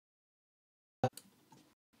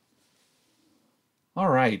All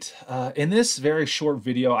right, in this very short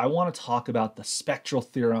video, I want to talk about the spectral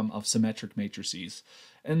theorem of symmetric matrices.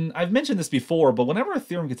 And I've mentioned this before, but whenever a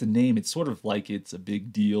theorem gets a name, it's sort of like it's a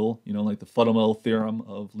big deal, you know, like the fundamental theorem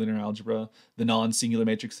of linear algebra, the non-singular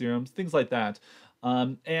matrix theorems, things like that.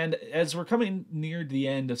 And as we're coming near the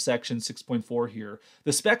end of section 6.4 here,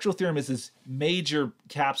 the spectral theorem is this major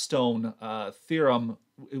capstone theorem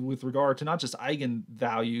with regard to not just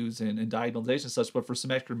eigenvalues and diagonalization and such, but for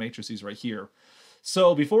symmetric matrices right here.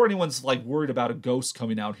 So before anyone's like worried about a ghost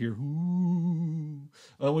coming out here, when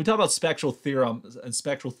we talk about spectral theorems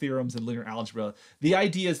in linear algebra, the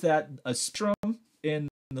idea is that a spectrum in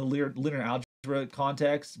the linear algebra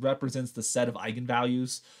context represents the set of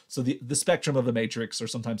eigenvalues. So the spectrum of a matrix, or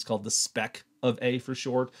sometimes called the spec of A for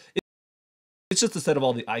short, it's just the set of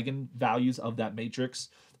all the eigenvalues of that matrix.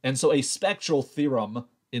 And so a spectral theorem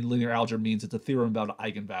in linear algebra means it's a theorem about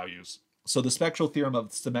eigenvalues. So the spectral theorem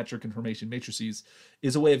of symmetric and Hermitian matrices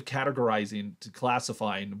is a way of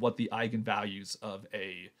classifying what the eigenvalues of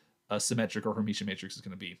a symmetric or Hermitian matrix is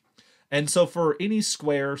going to be. And so for any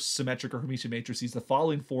square symmetric or Hermitian matrices, the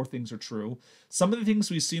following four things are true. Some of the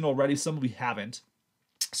things we've seen already, some we haven't.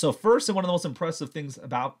 So first, and one of the most impressive things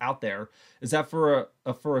out there is that for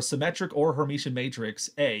a symmetric or Hermitian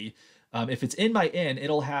matrix A, if it's n by n,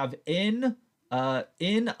 it'll have n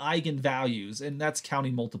eigenvalues, and that's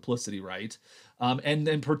counting multiplicity, right?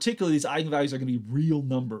 And particularly these eigenvalues are going to be real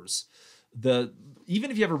numbers. Even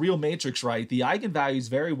if you have a real matrix, right, the eigenvalues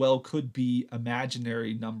very well could be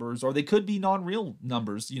imaginary numbers, or they could be non-real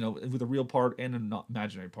numbers, you know, with a real part and an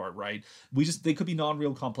imaginary part, right? They could be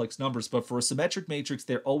non-real complex numbers, but for a symmetric matrix,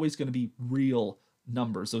 they're always going to be real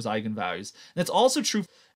numbers, those eigenvalues. And that's also true,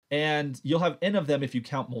 and you'll have n of them if you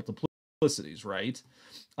count multiplicities, right?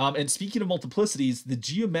 And speaking of multiplicities, the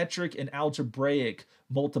geometric and algebraic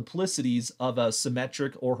multiplicities of a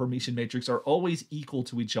symmetric or Hermitian matrix are always equal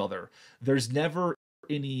to each other. There's never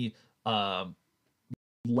any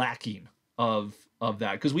lacking of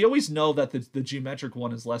that, because we always know that the geometric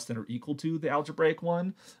one is less than or equal to the algebraic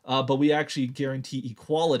one, but we actually guarantee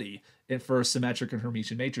equality for symmetric and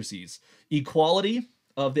Hermitian matrices. Equality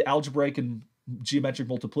of the algebraic and geometric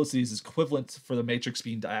multiplicities is equivalent for the matrix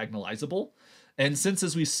being diagonalizable. And since,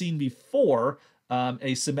 as we've seen before,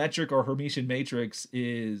 a symmetric or Hermitian matrix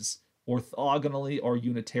is orthogonally or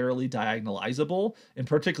unitarily diagonalizable, in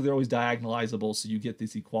particular, they're always diagonalizable, so you get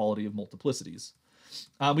this equality of multiplicities.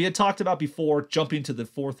 We had talked about before, jumping to the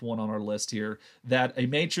fourth one on our list here, that a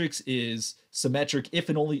matrix is symmetric if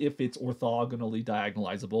and only if it's orthogonally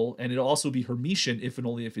diagonalizable, and it'll also be Hermitian if and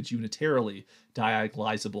only if it's unitarily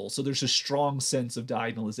diagonalizable. So there's a strong sense of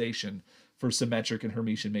diagonalization for symmetric and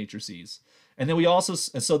Hermitian matrices. And then we also,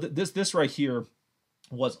 so this right here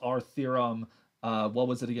was our theorem, what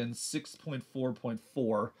was it again,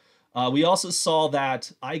 6.4.4. We also saw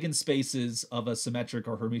that eigenspaces of a symmetric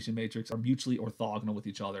or Hermitian matrix are mutually orthogonal with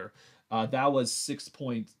each other. That was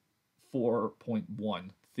 6.4.1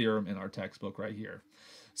 theorem in our textbook right here.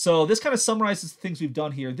 So this kind of summarizes the things we've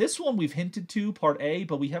done here. This one we've hinted to, part A,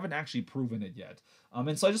 but we haven't actually proven it yet.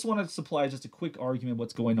 And so I just wanted to supply just a quick argument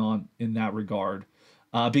what's going on in that regard.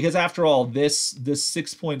 Because after all, this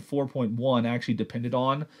 6.4.1 actually depended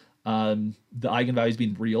on the eigenvalues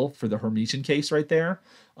being real for the Hermitian case right there.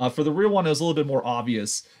 For the real one, it was a little bit more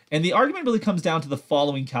obvious. And the argument really comes down to the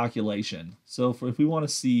following calculation. So if we want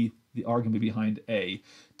to see the argument behind A,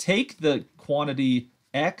 take the quantity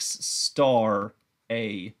x star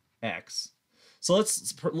ax. So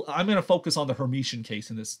I'm going to focus on the Hermitian case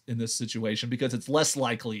in this situation, because it's less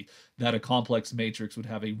likely that a complex matrix would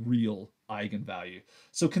have a real eigenvalue.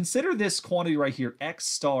 So consider this quantity right here, x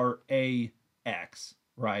star ax,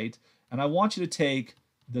 right? And I want you to take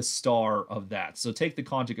the star of that. So take the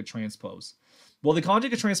conjugate transpose. Well, the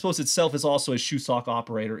conjugate transpose itself is also a Shusok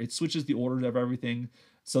operator. It switches the order of everything.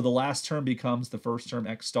 So the last term becomes the first term,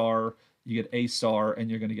 x star. You get a star, and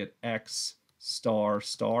you're going to get x star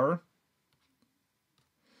star.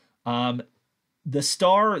 The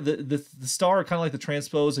star, the star, kind of like the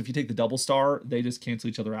transpose. If you take the double star, they just cancel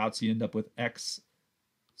each other out. So you end up with x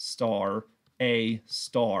star, a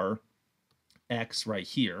star, x right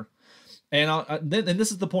here. And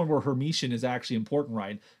this is the point where Hermitian is actually important,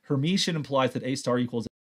 right? Hermitian implies that a star equals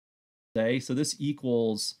a. So this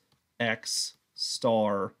equals x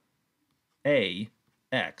star a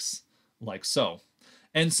x, like so.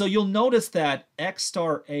 And so you'll notice that x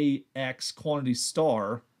star ax quantity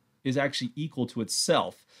star is actually equal to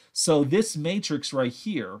itself. So this matrix right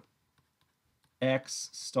here, x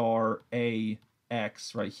star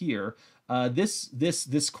ax right here,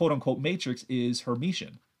 this quote unquote matrix is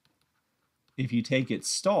Hermitian. If you take its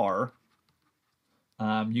star,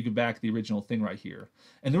 you can back the original thing right here.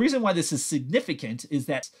 And the reason why this is significant is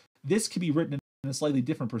that this can be written in a slightly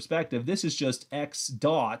different perspective. This is just x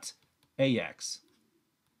dot ax,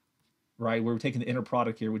 right? We're taking the inner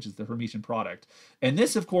product here, which is the Hermitian product. And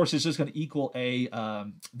this, of course, is just going to equal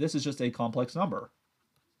this is just a complex number.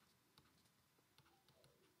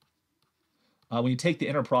 When you take the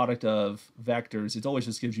inner product of vectors, it always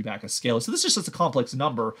just gives you back a scalar. So this is just a complex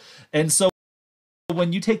number. And so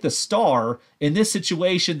when you take the star, in this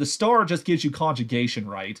situation, the star just gives you conjugation,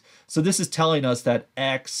 right? So this is telling us that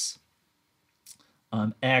x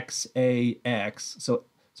dot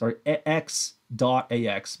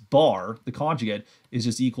ax bar, the conjugate, is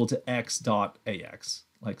just equal to x dot ax,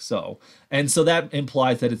 like so. And so that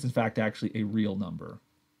implies that it's in fact actually a real number.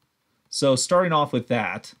 So starting off with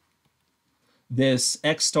that, this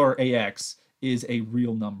x star ax is a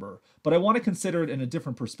real number. But I want to consider it in a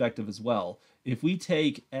different perspective as well. If we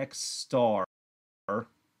take x star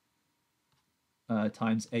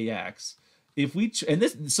times ax, if we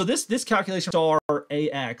this calculation star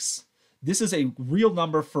ax, this is a real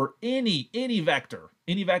number for any vector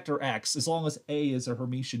x, as long as A is a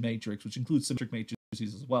Hermitian matrix, which includes symmetric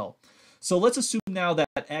matrices as well. So let's assume now that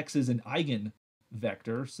x is an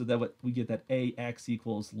eigenvector, so that we get that ax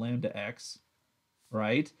equals lambda x,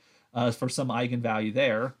 right? For some eigenvalue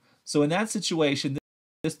there. So in that situation,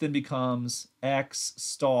 this then becomes x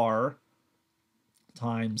star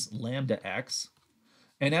times lambda x.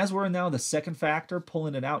 And as we're now in the second factor,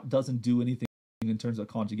 pulling it out doesn't do anything in terms of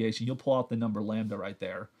conjugation. You'll pull out the number lambda right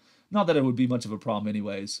there. Not that it would be much of a problem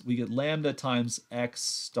anyways. We get lambda times x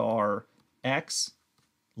star x,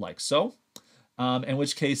 like so. In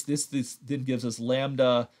which case, this then gives us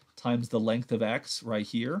lambda times the length of x right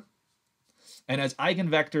here. And as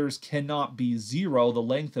eigenvectors cannot be 0, the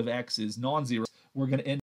length of x is non-zero. We're going to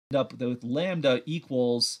end up with lambda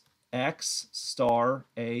equals x star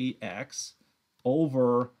ax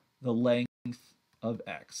over the length of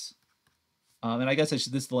x. And I guess this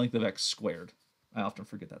is the length of x squared. I often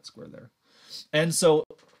forget that square there. And so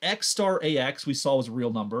x star ax we saw was a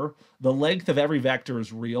real number. The length of every vector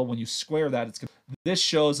is real. When you square that, this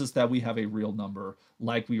shows us that we have a real number,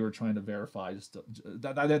 like we were trying to verify.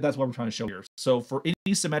 That's what we're trying to show here. So for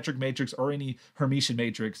any symmetric matrix or any Hermitian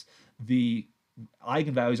matrix, the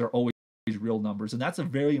eigenvalues are always real numbers. And that's a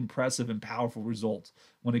very impressive and powerful result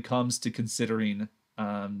when it comes to considering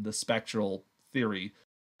the spectral theory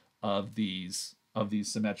of these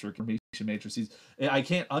symmetric Hermitian matrices. I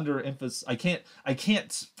can't overemphasize,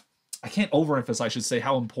 I should say,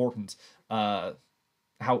 how important that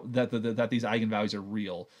these eigenvalues are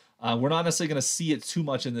real. We're not necessarily going to see it too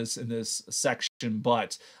much in this section,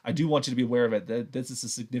 but I do want you to be aware of it, that this is a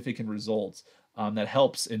significant result that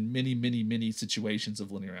helps in many situations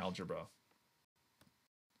of linear algebra.